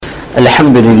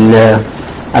الحمد لله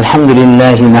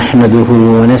نحمده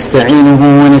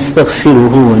ونستعينه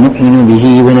ونستغفره ونؤمن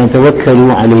به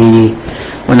ونتوكل عليه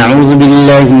ونعوذ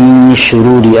بالله من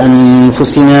شرور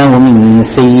أنفسنا ومن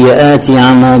سيئات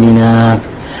أعمالنا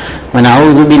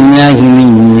ونعوذ بالله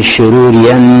من شرور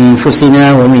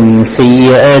أنفسنا ومن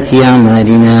سيئات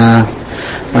أعمالنا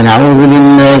ونعوذ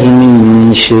بالله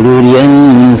من شرور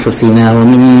أنفسنا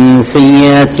ومن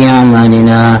سيئات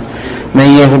أعمالنا من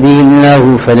يهده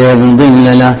الله فلا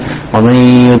مضل له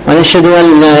ونشهد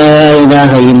أن لا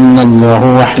إله إلا الله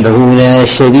وحده لا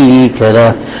شريك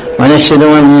له ونشهد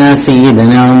أن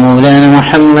سيدنا ومولانا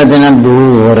محمدا عبده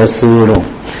ورسوله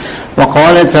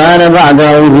وقال تعالى بعد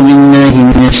أعوذ بالله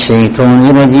من الشيطان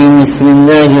الرجيم بسم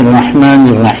الله الرحمن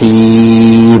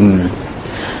الرحيم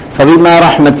فبما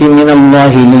رحمة من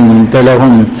الله لنت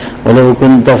لهم ولو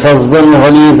كنت فظا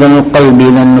غليظ القلب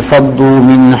لانفضوا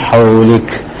من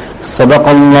حولك صدق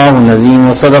الله العظيم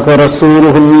وصدق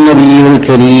رسوله النبي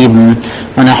الكريم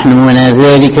ونحن على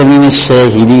ذلك من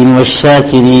الشاهدين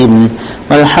والشاكرين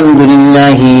والحمد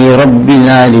لله رب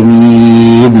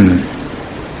العالمين.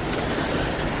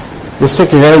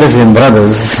 Respected elders and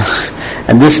brothers,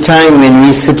 at this time when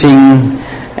we're sitting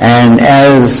and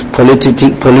as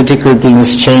political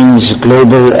things change,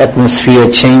 global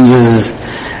atmosphere changes,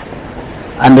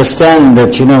 understand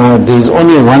that, there's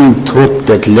only one truth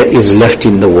that is left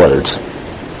in the world.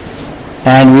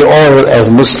 And we all, as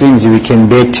Muslims, we can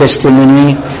bear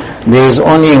testimony. There's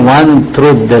only one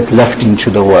truth that's left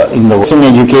into the world. In the Western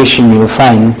education, you will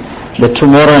find that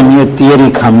tomorrow a new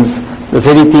theory comes. The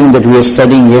very thing that we were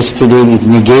studying yesterday, it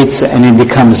negates and it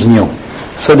becomes new.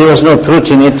 So there was no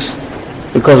truth in it,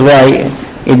 because why?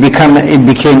 It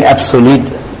became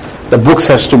obsolete. The books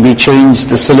has to be changed,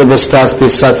 the syllabus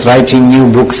starts writing new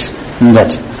books and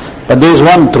that. But there is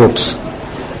one truth,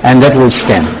 and that will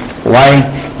stand. Why?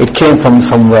 It came from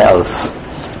somewhere else,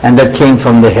 and that came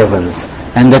from the heavens,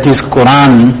 and that is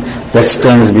Quran that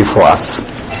stands before us.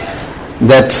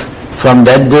 That from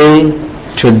that day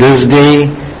to this day,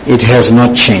 it has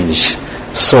not changed.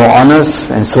 So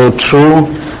honest and so true.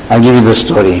 I'll give you the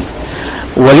story.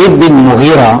 Walid bin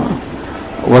Mughira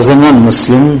was a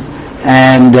non-Muslim,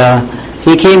 and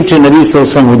he came to Nabi Sallallahu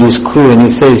Alaihi Wasallam with his crew, and he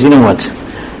says, you know what,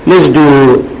 let's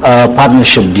do a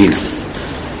partnership deal.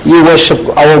 You worship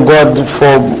our God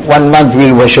for 1 month,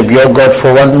 we'll worship your God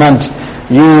for 1 month.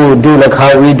 You do like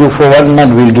how we do for 1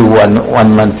 month, we'll do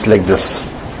one month like this.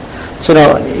 So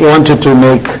now he wanted to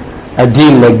make a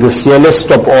deal like this. Here, let's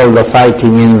stop all the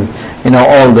fighting and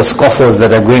all the scoffers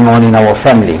that are going on in our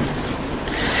family.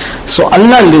 So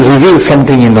Allah revealed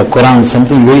something in the Quran,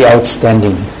 something very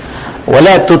outstanding.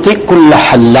 وَلَا تُطِعْ كُلَّ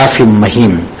حَلَّافٍ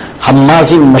مَهِينٍ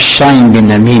حَمَّازٍ مَشَّاءٍ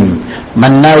بِنَمِيمٍ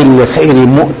مَنَّاعٍ لِلْخَيْرِ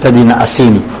مُعْتَدٍ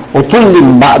أَثِيمٍ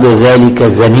عُتُلٍّ بَعْدَ ذَلِكَ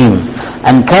زَنِيمٍ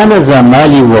أَنْ كَانَ ذَا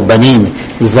مَالٍ وَبَنِينَ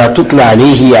إِذَا تُتْلَى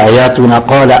عَلَيْهِ آيَاتُنَا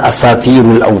قَالَ أَسَاطِيرُ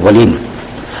الْأَوَّلِينَ.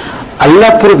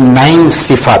 Allah put 9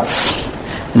 sifats,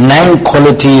 9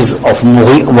 qualities of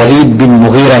Walid bin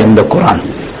Mughira in the Quran.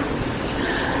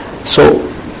 So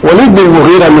Walid bin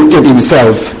Mughira looked at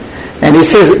himself and he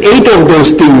says, 8 of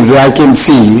those things I can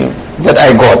see that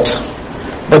I got.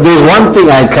 But there's one thing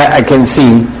I can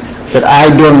see that I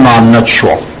don't know, I'm not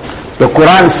sure. The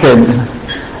Quran said,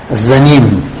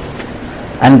 Zanim.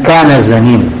 And kana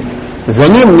Zanim.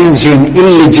 Zanim means you're an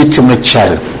illegitimate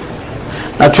child.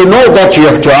 Now to know that you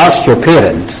have to ask your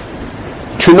parent.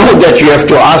 To know that you have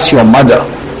to ask your mother.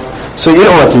 So you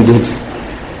know what he did?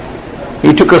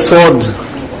 He took a sword.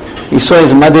 He saw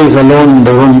his mother is alone in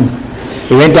the room.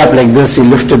 He went up like this, he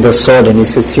lifted the sword and he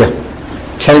says, here,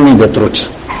 tell me the truth.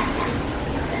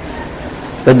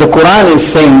 That the Quran is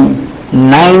saying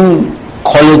 9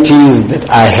 qualities that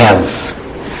I have.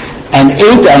 And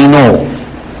 8 I know.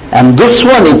 And this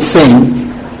one it's saying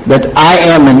that I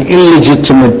am an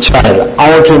illegitimate child. I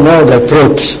want to know the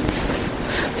truth.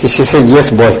 So she said, yes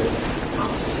boy.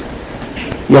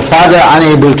 Your father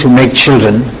unable to make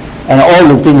children, and all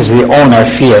the things we own I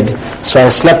feared, so I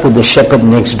slept with the shepherd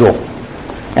next door.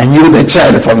 And you the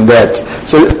child from that.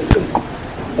 So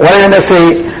what I'm going to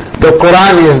say, the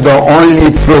Quran is the only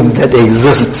truth that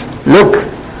exists. Look,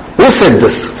 who said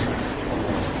this?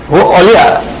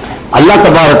 Allah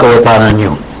Tabaraka wa Ta'ala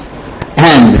knew.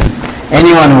 And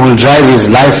anyone who will drive his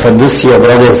life for this year,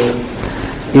 brothers,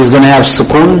 is going to have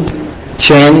sukoon,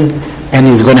 chain, and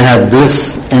he's going to have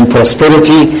bliss and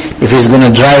prosperity if he's going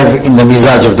to drive in the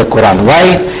mizaj of the Quran.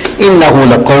 Why? إِنَّهُ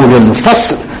لَقَوْلٌ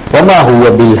فَصْلٌ وَمَا هُوَ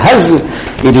بِالْهَزْلِ.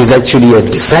 It is actually a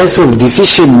decisive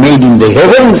decision made in the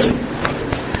heavens.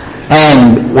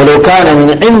 And وَلَوْ كَانَ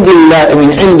مِنْ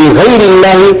عِنْدِ غَيْرِ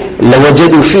اللَّهِ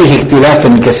لَوَجَدُوا فِيهِ اخْتِلَافًا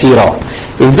كَثِيرًا.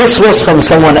 If this was from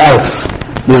someone else,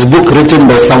 this book written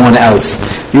by someone else,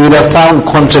 you would have found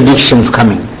contradictions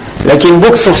coming. Like in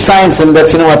books of science and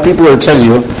that, what people will tell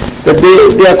you, that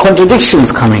there are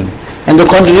contradictions coming. And the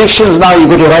contradictions now, you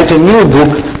got to write a new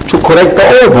book to correct the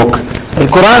old book. In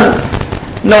Quran,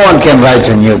 no one can write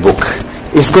a new book.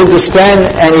 It's going to stand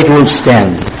and it will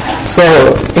stand. So,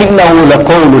 إِنَّهُ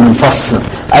لَقَوْلٌ فَصْلٌ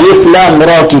أَلِفْ لَامْ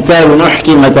رَا كِتَابٌ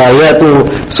أُحْكِمَتْ آيَاتُهُ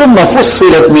ثُمَّ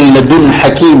فُصِّلَتْ مِنْ لَدُنْ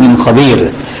حَكِيمٍ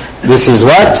خَبِيرٍ. This is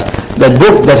what? The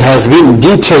book that has been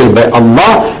detailed by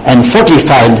Allah and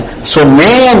fortified so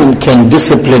man can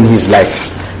discipline his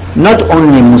life. Not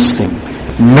only Muslim,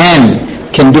 man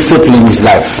can discipline his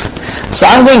life. So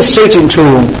I'm going straight into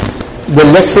the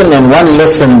lesson, and one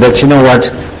lesson that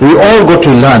we all got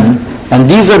to learn, and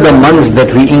these are the months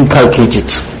that we inculcate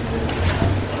it.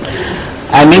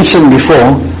 I mentioned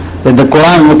before that the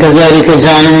Quran, وَكَذَلِكَ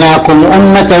جَعَلْنَاكُمْ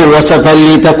أُمَّةً وَسَطًا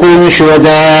لِتَكُونُوا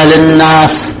شُهَدَاءَ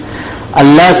لِلنَّاسِ.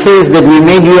 Allah says that we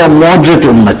made you a moderate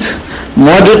ummah.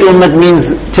 Moderate ummah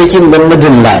means taking the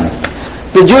middle line.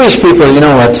 The Jewish people,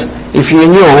 if you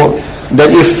knew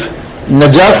that if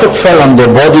najasat fell on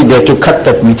their body, they had to cut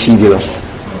that material.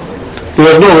 There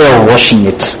was no way of washing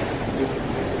it.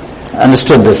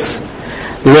 Understood this?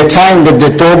 There were times that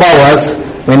the tawbah was,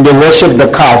 when they worshipped the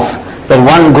calf, that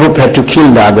one group had to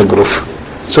kill the other group.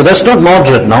 So that's not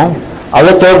moderate now.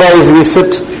 Our tawbah is we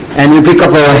sit and we pick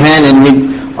up our hand and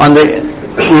we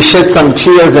shed some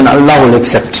tears and Allah will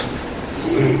accept.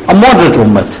 A moderate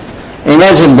ummah.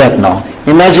 Imagine that now.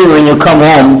 Imagine when you come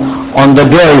home, on the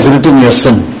door is written your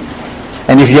sin.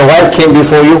 And if your wife came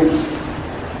before you,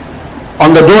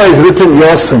 on the door is written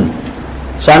your sin.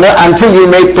 So until you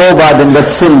made tawbah, then that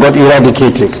sin got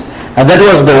eradicated. And that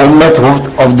was the ummah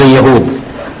of the Yahud.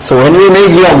 So when we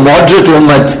made you a moderate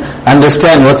ummah,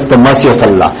 understand what's the mercy of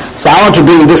Allah. So I want to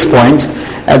bring this point,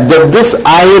 that this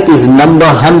ayat is number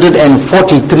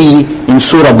 143 in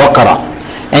Surah Baqarah.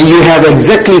 And you have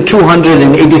exactly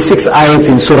 286 ayats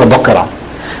in Surah Baqarah.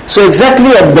 So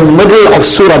exactly at the middle of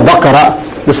Surah Baqarah,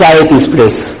 this ayat is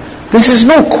placed. This is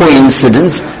no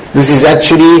coincidence. This is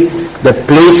actually the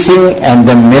placing and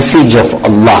the message of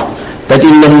Allah, that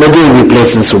in the middle we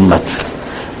place this ummah.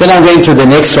 Then I'm going to the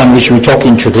next one which we're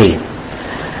talking today.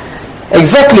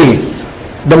 Exactly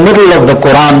the middle of the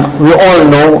Quran, we all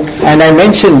know, and I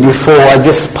mentioned before, I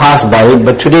just passed by it,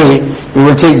 but today we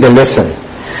will take the lesson.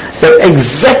 The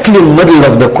exactly middle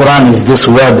of the Quran is this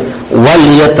word,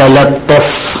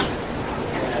 وَلْيَتَلَطَّفْ.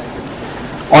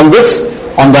 On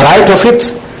the right of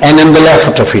it, and on the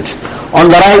left of it. On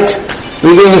the right,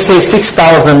 we're going to say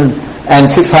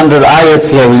 6,600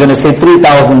 ayats here. We're going to say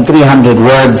 3,300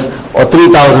 words, or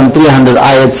 3,300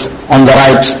 ayats on the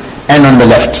right and on the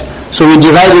left. So we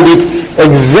divided it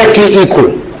exactly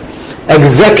equal,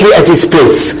 exactly at its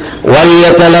place.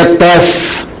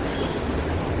 وَلْيَتَلَطَّفْ.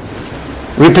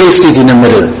 We placed it in the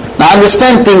middle. Now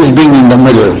understand things being in the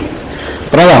middle.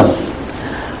 Brother,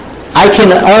 I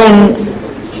can own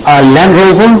a Land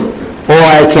Rover or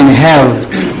I can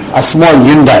have a small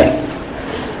Hyundai.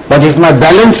 But if my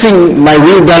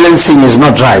wheel balancing is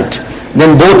not right,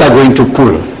 then both are going to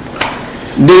pull.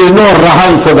 There is no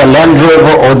raham for the Land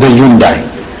Rover or the Hyundai.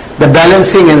 The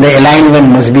balancing and the alignment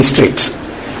must be straight.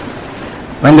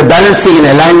 When the balancing and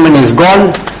alignment is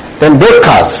gone, then both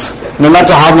cars, no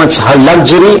matter how much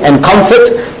luxury and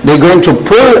comfort, they're going to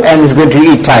pull and it's going to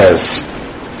eat tires.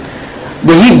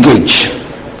 The heat gauge.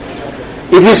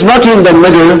 If it's not in the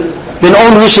middle, then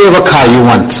own whichever car you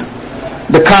want.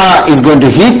 The car is going to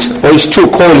heat, or it's too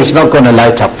cold, it's not going to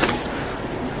light up.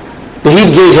 The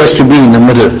heat gauge has to be in the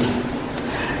middle.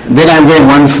 Then I'm going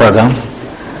one further,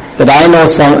 that I know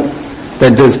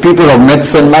that these people of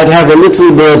medicine might have a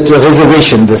little bit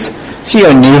reservation. See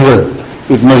your navel,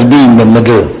 it must be in the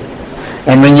middle.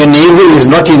 And when your navel is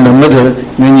not in the middle,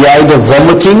 when you're either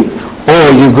vomiting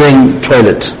or you're going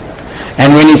toilet.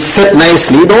 And when it's set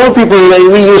nicely, the old people,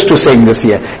 we used to saying this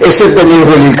here, except the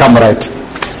navel will come right.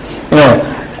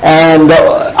 And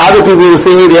other people will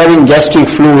say, they're having gastric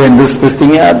flu and this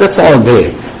thing, that's all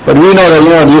there. But we know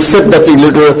that, you sit that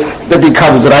it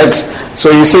comes right.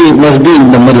 So you say it must be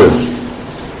in the middle.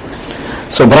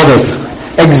 So brothers,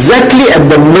 exactly at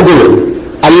the middle,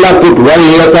 Allah put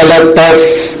وَلْيَتَلَطَّفْ.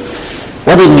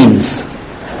 What it means?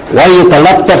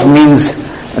 وَلْيَتَلَطَّفْ means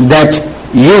that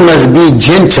you must be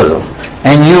gentle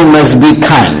and you must be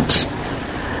kind.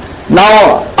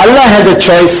 Now, Allah had a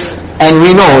choice, and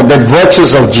we know that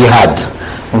virtues of jihad,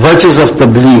 virtues of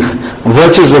tabligh,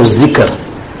 virtues of zikr,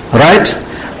 right?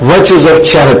 Virtues of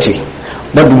charity.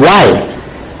 But why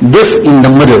this in the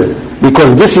middle?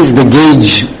 Because this is the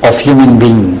gauge of human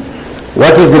being.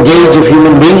 What is the gauge of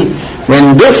human being?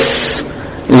 When this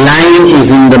line is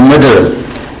in the middle,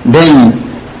 then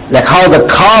Like how the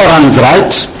car runs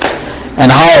right, and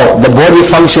how the body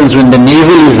functions when the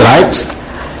navel is right,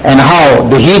 and how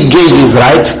the heat gauge is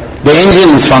right, the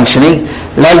engine is functioning,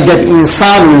 like that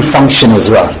insan will function as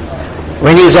well.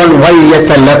 When he's on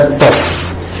وَلْيَتَلَطَّفْ.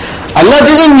 Allah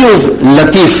didn't use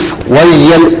latif,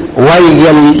 وَلْيَلْتُفْ.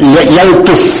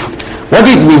 What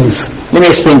it means? Let me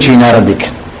explain to you in Arabic.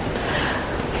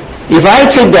 If I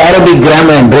take the Arabic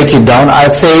grammar and break it down, I'll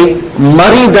say,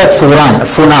 Marida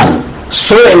Funan,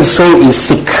 so and so is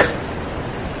sick.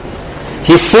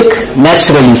 He's sick,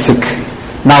 naturally sick.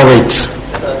 Now wait.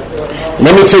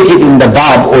 Let me take it in the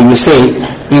bab, or you say,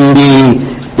 in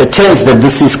the tense that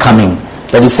this is coming.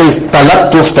 That it says,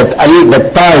 talattuf, that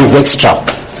the ta is extra.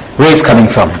 Where is coming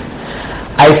from?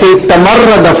 I say,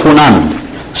 tamarrada funan.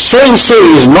 So and so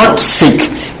is not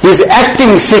sick. He's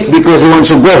acting sick because he wants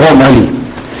to go home early.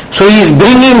 So he's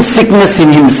bringing sickness in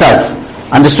himself.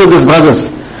 Understood this,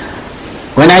 brothers?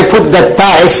 When I put that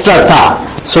ta, extra ta.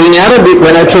 So in Arabic,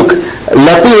 when I took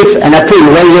latif and I put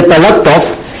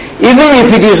wayyatalattaf, even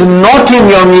if it is not in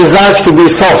your mizaj to be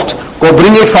soft, go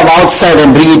bring it from outside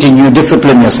and bring it in you.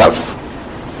 Discipline yourself.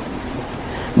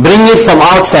 Bring it from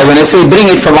outside. When I say bring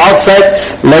it from outside,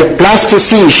 like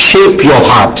plasticine, shape your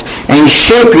heart and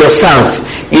shape yourself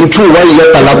into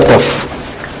wayyatalattaf.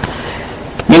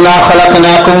 مِنَّا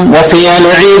خَلَقْنَاكُمْ وَفِيهَا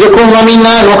نُعِيدُكُمْ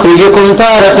وَمِنَّا نُخْرِجُكُمْ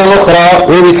تَارَةً أُخْرَى.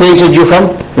 Where we created you from?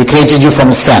 We created you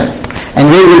from sand. And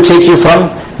where we'll take you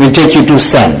from? We'll take you to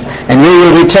sand. And where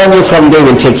we'll return you from, there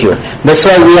we'll take you. That's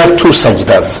why we have 2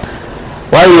 sajdas.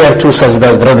 Why we have 2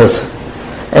 sajdas, brothers?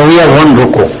 And we have 1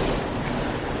 ruku.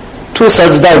 2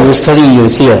 sajdas is telling you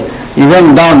here. You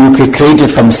went down, you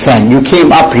created from sand. You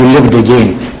came up, you lived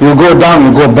again. You go down,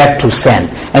 you go back to sand.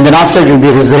 And then after you'll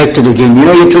be resurrected again. You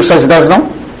know your 2 sajdas now?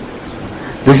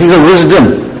 This is a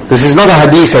wisdom. This is not a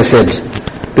hadith, I said.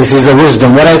 This is a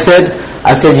wisdom. What I said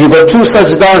you got 2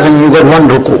 sajdas and you got 1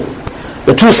 ruku.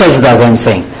 The 2 sajdas I'm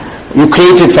saying. You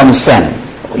created from sand.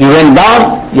 You went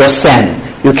down, your sand.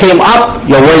 You came up,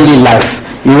 your worldly life.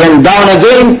 You went down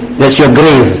again, that's your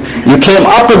grave. You came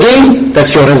up again,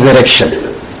 that's your resurrection.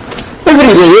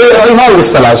 Every day, in all the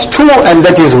salahs, 2 and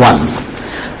that is 1.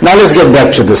 Now let's get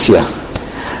back to this here.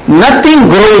 Nothing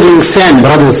grows in sand,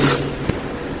 brothers.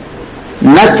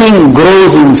 Nothing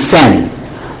grows in sand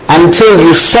until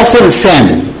you soften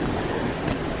sand,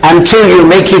 until you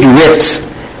make it wet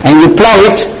and you plow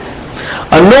it.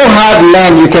 On no hard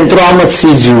land you can throw how much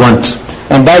seeds you want,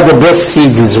 and buy the best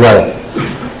seeds as well.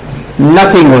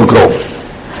 Nothing will grow.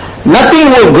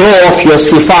 Nothing will grow off your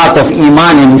sifat of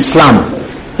Iman and Islam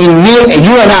in me,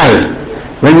 you and I,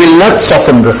 when we not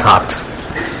soften this heart.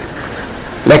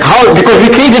 Like how? Because we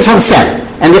created from sand,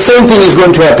 and the same thing is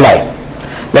going to apply.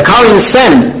 Like how in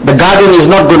sand, the garden is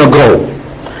not going to grow.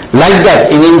 Like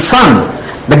that, in insan,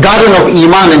 the garden of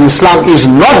Iman and Islam is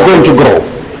not going to grow.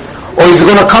 Or it's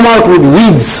going to come out with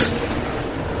weeds.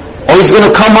 Or it's going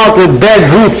to come out with bad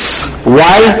roots.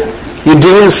 Why? You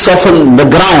didn't soften the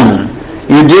ground.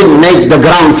 You didn't make the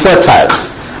ground fertile.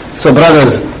 So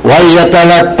brothers,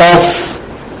 وَيَتَلَطَّفْ,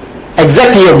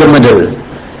 exactly at the middle,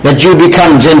 that you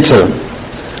become gentle.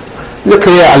 Look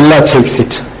where Allah takes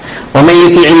it. وَمَن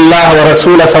يُطِعِ اللَّهَ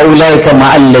وَرَسُولَهُ فَأُولَٰئِكَ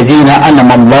مَعَ الَّذِينَ أَنْعَمَ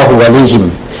اللَّهُ عَلَيْهِم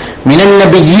مِنَ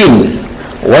النَّبِيِّينَ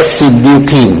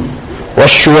وَالصِّدِّيقِينَ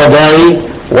وَالشُّهَدَاءِ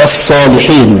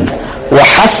وَالصَّالِحِينَ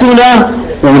وَحَسُنَ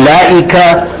أُولَٰئِكَ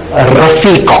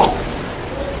رَفِيقًا.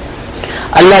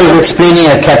 Allah is explaining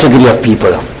a category of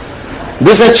people.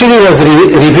 This actually was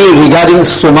revealed regarding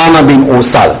Sumama bin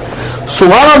Usal.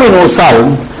 Sumama bin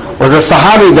Usal was a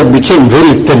Sahabi that became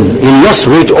very thin. He lost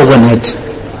weight overnight.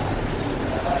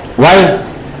 Why?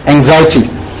 Anxiety.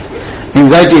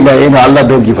 Anxiety, but Allah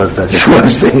don't give us that. You want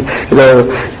to say,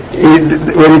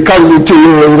 when it comes into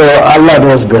you, Allah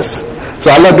knows best. So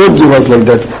Allah don't give us like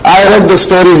that. I read the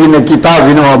stories in a kitab,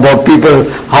 about people,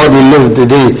 how they live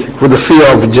today with the fear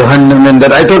of Jahannam and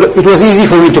that. I thought it was easy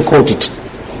for me to quote it.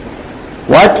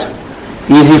 What?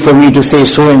 Easy for me to say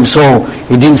so and so.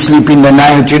 He didn't sleep in the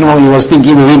night, he was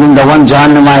thinking, reading the one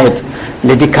Jahannam ayat.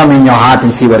 Let it come in your heart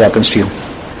and see what happens to you.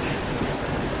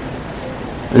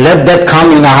 Let that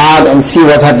come in the heart and see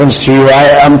what happens to you.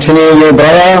 I am telling you,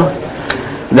 brother,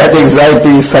 that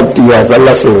anxiety is something else.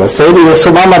 Allah save us. So anyway,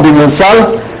 Sumama bin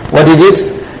Usal, what he did?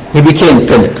 He became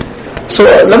thin. So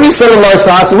Nabi sallallahu alaihi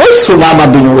wasallam asked, where's Sumama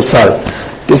bin Usal?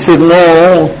 They said,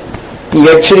 no, he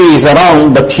actually is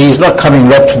around, but he is not coming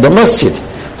back to the masjid.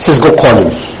 He says, go call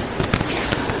him.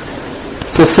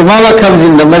 So Sumama comes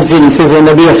in the masjid, he says, O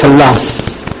Nabi of Allah,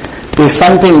 there's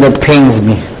something that pains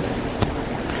me.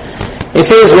 He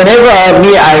says, whenever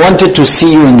I wanted to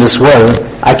see you in this world,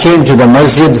 I came to the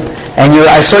masjid, and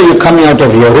I saw you coming out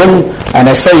of your room, and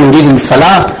I saw you reading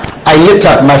salah, I lit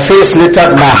up, my face lit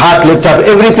up, my heart lit up,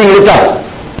 everything lit up.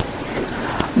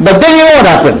 But then you know what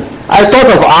happened? I thought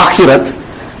of Akhirat,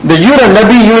 that you're a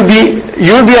Nabi,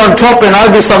 you'll be on top and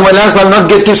I'll be someone else, I'll not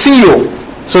get to see you.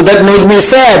 So that made me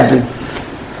sad.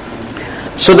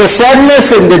 So the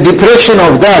sadness and the depression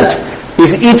of that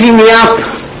is eating me up,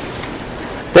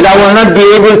 that I will not be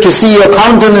able to see your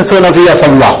countenance on the fear of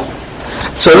Allah.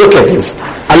 So look at this.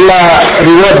 Allah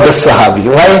reward the Sahabi.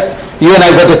 Why? You and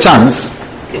I got a chance.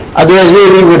 Otherwise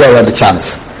we would have had a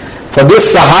chance. For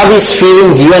this Sahabi's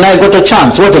feelings, you and I got a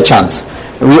chance. What a chance.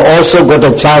 We also got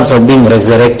a chance of being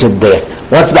resurrected there.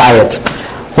 What's the ayat?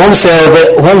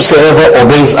 Whomsoever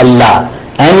obeys Allah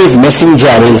and His Messenger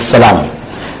alayhi salam,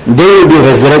 they will be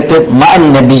resurrected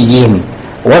ma'an nabiyyin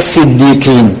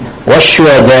was-siddiqeen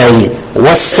was-shuhada'i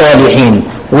was-salihin,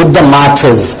 with the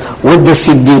martyrs, with the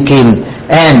siddiqeen,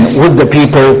 and with the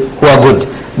people who are good.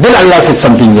 Then Allah says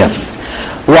something here.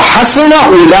 وَحَسُنَ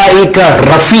أُولَٰئِكَ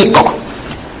رَفِيقًا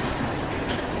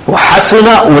وَحَسُنَ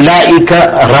أُولَٰئِكَ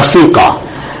رَفِيقًا.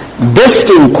 Best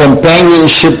in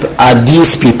companionship are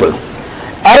these people.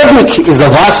 Arabic is a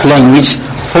vast language.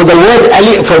 For the word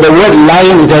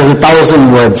lion, it has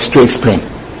 1,000 words to explain.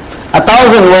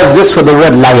 1,000 words this for the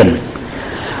word lion.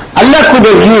 Allah could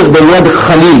have used the word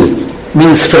Khalil,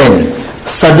 means friend.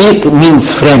 Sadiq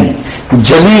means friend.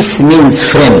 Jalis means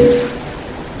friend.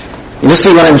 You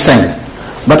see what I'm saying?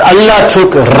 But Allah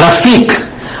took Rafiq.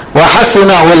 وَحَسُنَ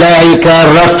أُولَٰئِكَ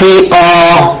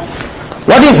رَفِيقًا.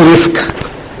 What is Rifq?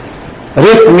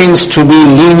 Rifq means to be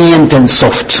lenient and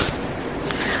soft.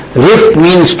 Rifq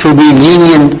means to be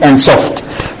lenient and soft.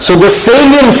 So the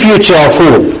salient future of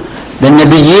who? The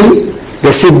Nabiyyin, the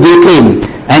Siddiqeen,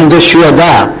 and the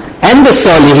Shuhada, and the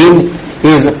Salihin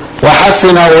is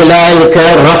وَحَسُنَ أُولَٰئِكَ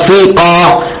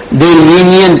رَفِيقًا. They're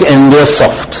lenient and they're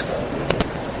soft.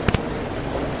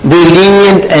 They're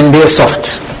lenient and they're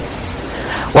soft.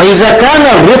 وَإِذَا كَانَ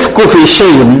الرِّفْقُ فِي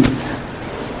شَيْءٍ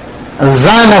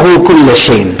زَانَهُ كُلَّ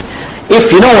شَيْءٍ.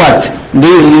 If you know what,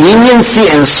 there is leniency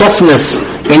and softness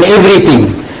in everything,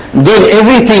 then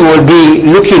everything will be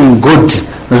looking good.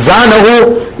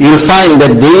 Zanahu, you'll find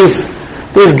that there's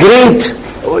great,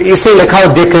 you say like how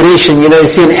decoration, you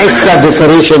see an extra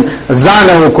decoration,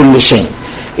 Zanahu kulli shay.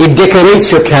 It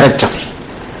decorates your character.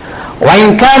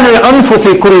 وَإِنْ كَانَ الْأُنْفُ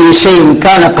فِي كُلِّ شَيْءٍ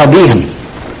كَانَ قَبِيحًا.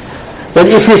 But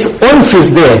if his unf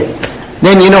is there,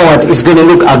 then you know what, it's going to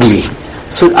look ugly.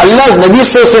 So Allah's Nabi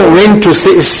Sallallahu went to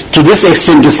this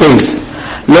extent to say,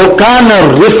 لو كان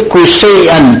الرفق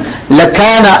شيئا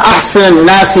لكان أحسن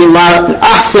الناس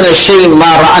أحسن الشيء ما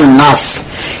رأى الناس.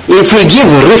 If we give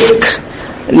rifq,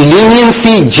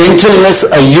 leniency, gentleness,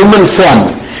 a human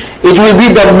form, it will be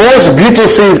the most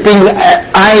beautiful thing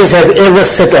eyes have ever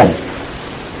set on.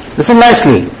 Listen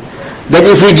nicely. That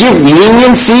if we give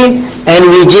leniency and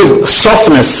we give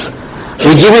softness,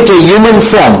 we give it a human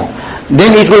form,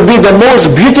 then it will be the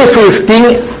most beautiful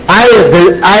thing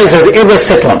eyes has ever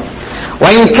set on.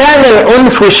 وَإِنْ كَانَ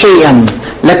الْعُنْفُ شَيْئًا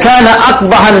لَكَانَ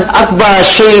أَقْبَحَ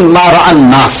شَيْءٍ مَا رَأَى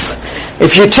النَّاسِ.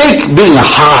 If you take being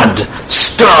hard,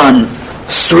 stern,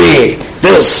 sway,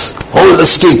 this, hold the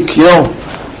stick,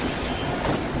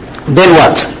 then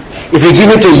what? If you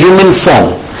give it a human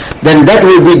form, then that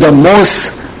will be the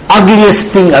most ugliest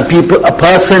thing a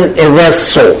person ever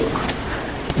saw.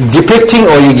 Depicting,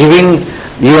 or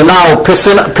you're now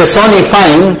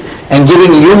personifying and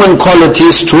giving human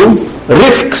qualities to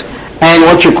rifq and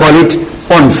what you call it,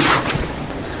 unf.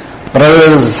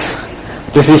 Brothers,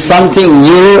 this is something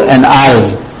you and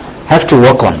I have to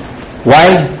work on.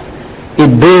 Why?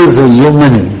 It builds a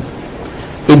human.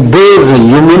 It builds a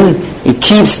human. It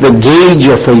keeps the gauge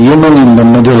of a human in the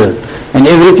middle, and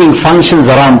everything functions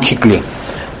around quickly.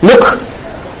 Look,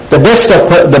 the best of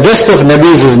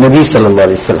Nabis is Nabi Sallallahu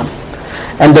Alaihi Wasallam,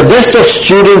 and the best of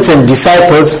students and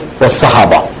disciples was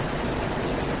Sahaba.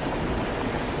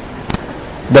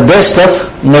 The best of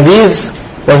Nabis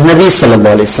was Nabi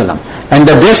Sallallahu Alaihi Wasallam, and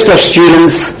the best of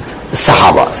students,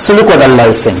 Sahaba. So look what Allah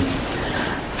is saying.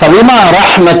 فَبِمَا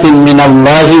رَحْمَةٍ مِّنَ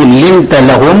اللَّهِ لِنْتَ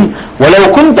لَهُمْ وَلَوْ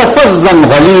كُنْتَ فَظًّا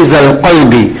غَلِيظَ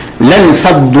الْقَلْبِ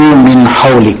لَنْفَضُّوا مِنْ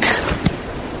حَوْلِكَ.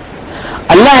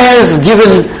 Allah has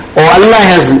given, or Allah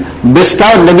has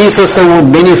bestowed Nabi Sallallahu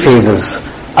with many favors.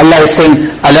 Allah is saying,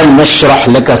 أَلَمْ نَشْرَحْ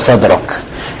لَكَ صَدْرَكَ.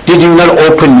 Did you not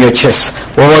open your chest?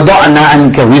 وَوَضَعْنَا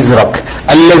عَنْكَ وِزْرَكَ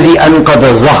الَّذِي أَنْقَضَ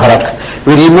ظَهْرَكَ.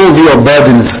 We remove your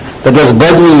burdens that was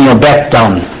burdening your back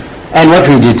down. And what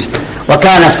we did?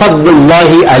 وَكَانَ فَضْلُ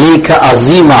اللَّهِ عَلَيْكَ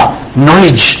عَظِيمًا.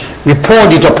 Knowledge, we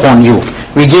poured it upon you.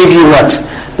 We gave you what?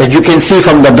 That you can see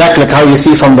from the back like how you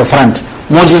see from the front.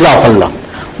 Mu'jiza of Allah.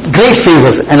 Great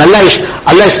favors. And Allah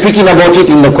is speaking about it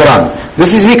in the Quran.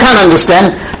 We can't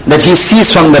understand that he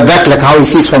sees from the back like how he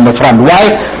sees from the front.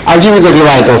 Why? I'll give you the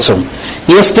riwayat also.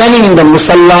 He was standing in the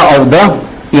musalla of the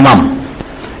Imam.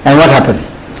 And what happened?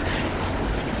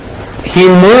 He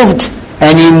moved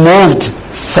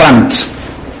front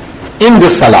in the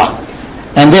salah.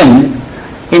 And then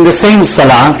in the same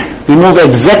salah, he moved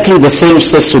exactly the same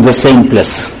steps to the same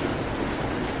place.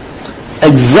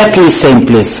 Exactly same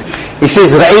place. He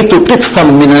says, رَأَيْتُ قِطْفًا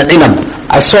مِنَ الْعِنَبِ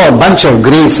I saw a bunch of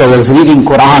grapes. I was reading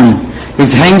Quran.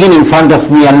 It's hanging in front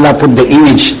of me. Allah put the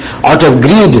image. Out of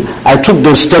greed, I took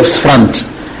those steps front.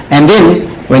 And then,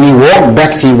 when he walked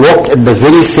back, he walked at the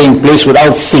very same place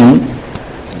without seeing.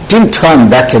 Didn't turn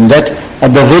back and that.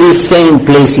 At the very same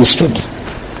place he stood.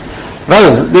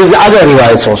 Brothers, there's other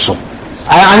riwayats also.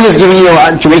 I'm just giving you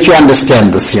to make you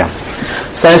understand this here.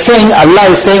 So I'm saying,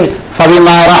 Allah is saying,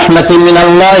 فَبِمَا رَحْمَةٍ مِّنَ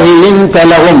اللَّهِ لِنْتَ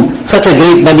لَهُمْ Such a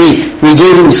great Nabi, we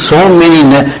gave him so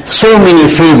many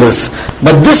favors.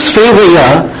 But this favor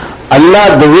here,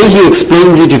 Allah, the way he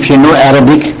explains it, if you know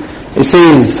Arabic, it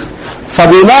says,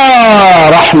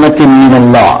 فَبِمَا رَحْمَةٍ مِّنَ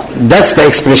اللَّهِ That's the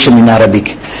expression in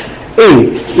Arabic.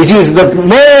 It is the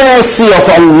mercy of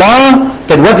Allah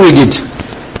that what we did?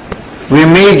 We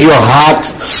made your heart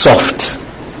soft.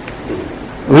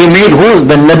 We made whose?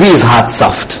 The Nabi's heart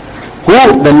soft. Who?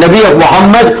 The Nabi of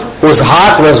Muhammad, whose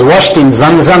heart was washed in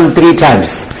Zamzam 3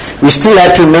 times. We still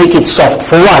had to make it soft.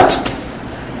 For what?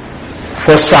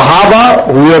 For Sahaba,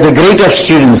 who were the greatest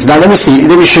students. Now let me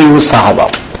show you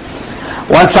Sahaba.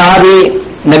 One Sahabi,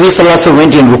 Nabi Sallallahu Alaihi Wasallam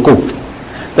went in ruku.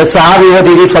 That Sahabi, what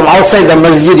he did from outside the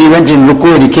masjid, he went in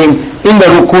ruku and he came in the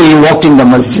ruku, he walked in the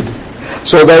masjid.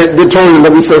 So they told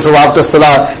Nabi Sallallahu Alaihi Wasallam after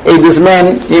Salah, this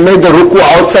man, he made the ruku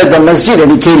outside the masjid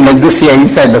and he came like this here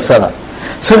inside the Salah.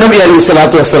 So Nabi Alayhi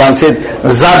Salatu Wasallam said,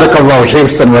 زَادَكَ اللَّهُ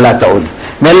حِرْصًا وَلَا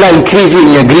تَعُودْ May Allah increase you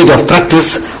in your greed of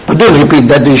practice, but don't repeat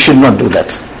that, you should not do that.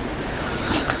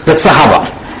 That's Sahaba,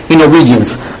 in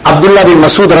obedience. Abdullah bin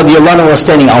Masud radiallahu anhu was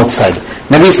standing outside.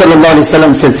 Nabi Sallallahu Alaihi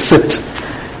Wasallam said, sit.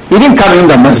 He didn't come in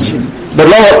the masjid. The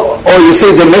law, or you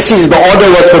say the message, the order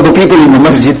was for the people in the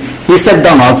masjid. He sat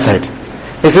down outside.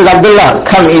 He says, Abdullah,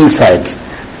 come inside.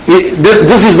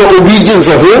 This is the obedience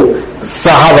of who?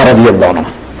 Sahaba radiallahu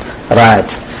anhu.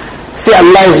 Right. See,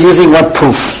 Allah is using what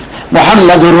proof?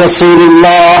 Muhammadur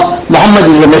Rasulullah. Muhammad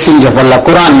is the messenger of Allah.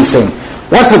 Quran is saying.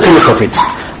 What's the proof of it?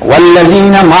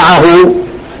 وَالَّذِينَ مَعَهُ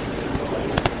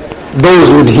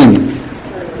Those with him.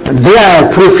 They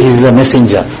are proof he is the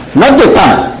messenger. Not the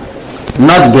tongue.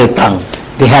 Not the tongue.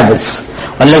 The habits.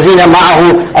 وَالَّذِينَ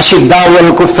مَعَهُ أَشِدَّاءُ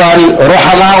وَالْكُفَّارِ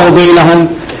رُحَمَاءُ بَيْنَهُم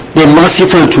They're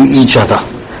merciful to each other.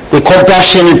 They're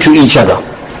compassionate to each other.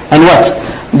 And what?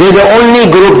 They're the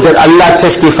only group that Allah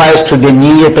testifies to the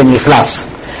niyat and ikhlas.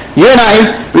 You and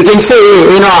I, we can say,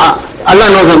 Allah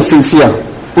knows I'm sincere.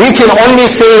 We can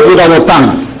only say it with our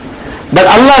tongue. But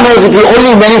Allah knows it will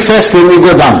only manifest when we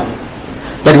go down.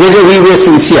 That whether we were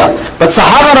sincere. But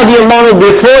Sahaba radiallahu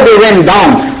anhu, before they went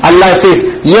down, Allah says,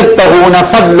 يَبْتَغُونَ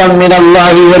فَضْلًا مِنَ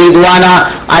اللَّهِ وَرِضْوَانًا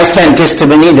I stand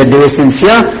testimony that they were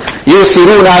sincere.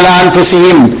 يُسِرُونَ عَلَىٰ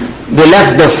أَنفُسِهِمْ They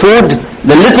left the food,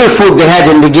 the little food they had,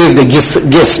 and they gave the guest.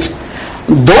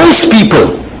 Those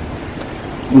people,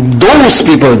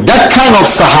 that kind of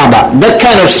Sahaba, that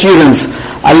kind of students,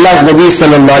 Allah's Nabi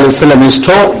Sallallahu Alaihi Wasallam is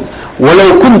told,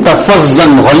 وَلَوْ كُنْتَ فَظًّا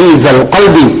غَلِيظَ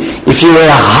الْقَلْبِ If you were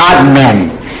a hard man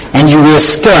and you were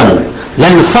stern,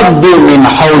 لَنْفَضُّوا مِنْ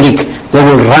حَوْلِكَ They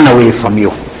will run away from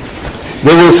you.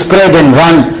 They will spread and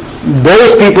run.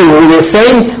 Those people who were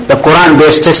saying, the Quran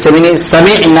bears testimony,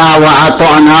 سَمِعْنَا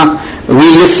وَأَطَعْنَا We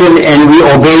listen and we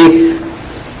obey.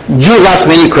 Jews ask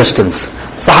many questions.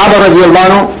 Sahaba radiallahu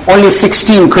anhu, only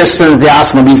 16 questions they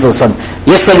asked Nabi sallallahu alaihi wasallam.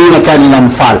 يَسَلُونَكَ عَنِ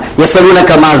الْأَنْفَالِ يَسَلُونَكَ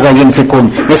مَاذَا يُنْفِقُونَ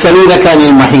يَسَلُونَكَ عَنِ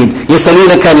الْمَحِيضِ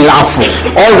يَسَلُونَكَ عَنِ الْعَفْوِ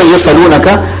All the يَسَلُونَكَ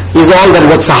is all that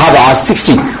what Sahaba asked,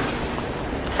 16.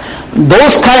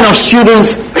 Those kind of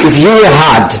students, if you were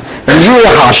hard, and you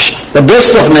were harsh, the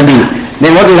best of Nabi,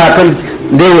 then what will happen?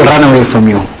 They will run away from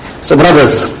you. So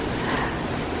brothers,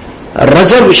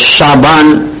 Rajab,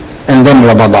 Shaban, and then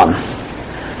Ramadan.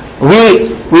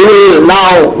 We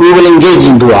will engage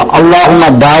in dua.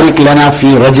 Allahumma barik lana fi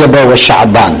Rajab wa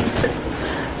Sha'ban.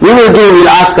 We'll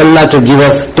ask Allah to give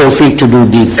us tawfiq to do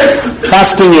these.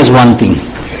 Fasting is one thing.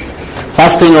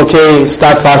 Fasting, okay,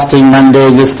 start fasting Monday,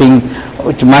 this thing,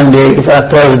 Monday,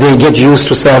 Thursday, get used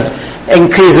to serve.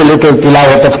 Increase a little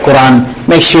tilawat of Quran.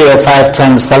 Make sure you're 5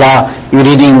 times salah, you're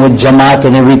reading with Jamaat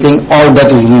and everything, all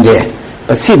that is in there.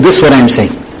 But see, this is what I'm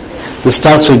saying. This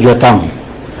starts with your tongue.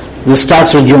 This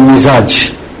starts with your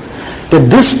mizaj. That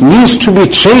this needs to be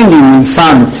trained in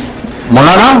insan.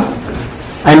 Maulana,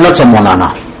 I'm not a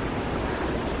Maulana.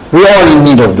 We are all in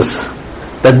need of this.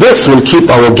 That this will keep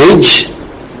our gauge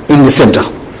in the center.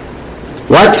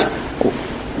 What?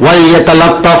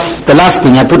 وَلْيَتَلَطَّفْ. The last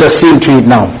thing, I put a seal to it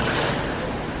now.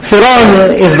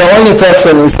 Fir'aun is the only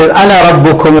person who said, أَنَا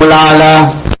رَبُّكُمُ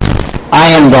الْأَعْلَى. I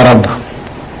am the Rabb.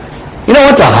 You know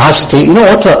what a harsh statement, you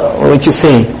know what you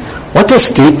say? What a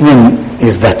statement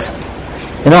is that?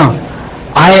 You know,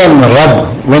 I am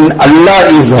Rabb when Allah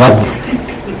is Rabb.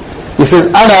 He says,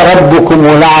 أَنَا رَبُّكُمُ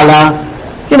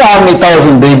الْأَعْلَى. You know how many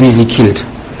thousand babies he killed?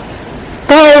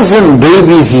 1,000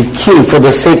 babies he killed for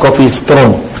the sake of his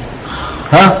throne.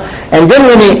 And then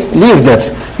when he left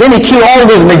that, then he killed all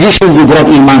those magicians who brought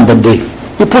Iman that day.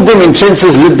 He put them in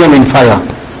trenches, lit them in fire.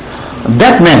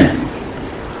 That man,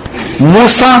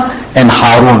 Musa and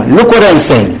Harun, look what I'm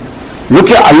saying. Look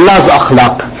at Allah's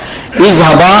akhlaq.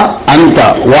 Izhaba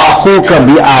anta wa akhuka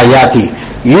bi ayati.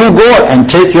 You go and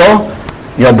take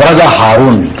your brother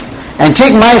Harun and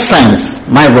take my signs,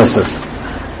 my verses.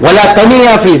 Wala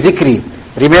taniya fi zikri.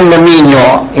 Remember me in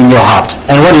your heart.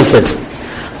 And what he said?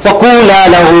 فَقُولَا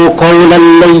لَهُ قَوْلًا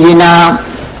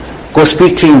لَيِّنًا. Go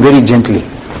speak to him very gently.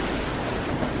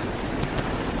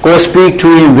 Go speak to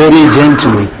him very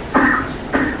gently.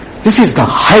 This is the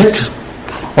height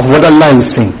of what Allah is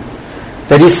saying.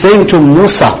 That He's saying to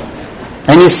Musa,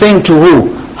 and He's saying to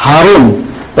who? Harun,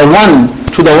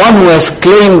 to the one who has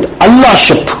claimed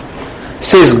Allahship.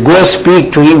 Says, go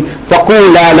speak to him.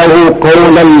 فَقُولَا لَهُ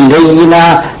قَوْلًا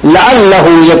لَيِّنًا لَعَلَّهُ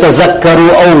يَتَذَكَّرُ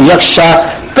أَوْ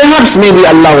يَخْشَى. Perhaps maybe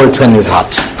Allah will turn his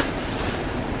heart.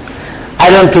 I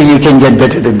don't think you can get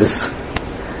better than this.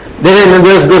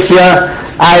 There's this year,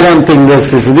 I don't think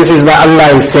this is why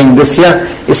Allah is saying this year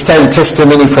is still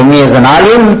testimony for me as an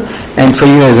alim and for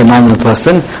you as a normal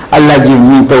person. Allah give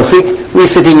me tawfiq. We're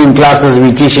sitting in classes,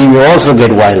 we're teaching, we also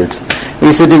get wild.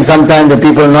 We're sitting sometimes, the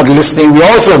people are not listening, we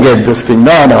also get this thing.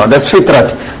 No, that's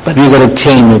fitrat. But we got to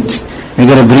tame it. We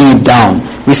got to bring it down.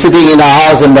 We're sitting in our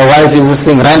house and the wife is this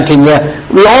thing ranting here.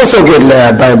 We also get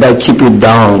by keep it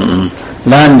down.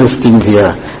 Learn these things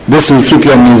here. This will keep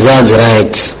your mizaj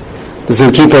right. This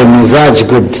will keep your mizaj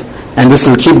good. And this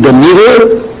will keep the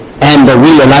needle and the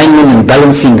will alignment and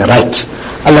balancing right.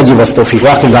 Allah give us tawfiq.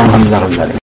 Wa akhir da'wana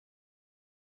alhamdulillah.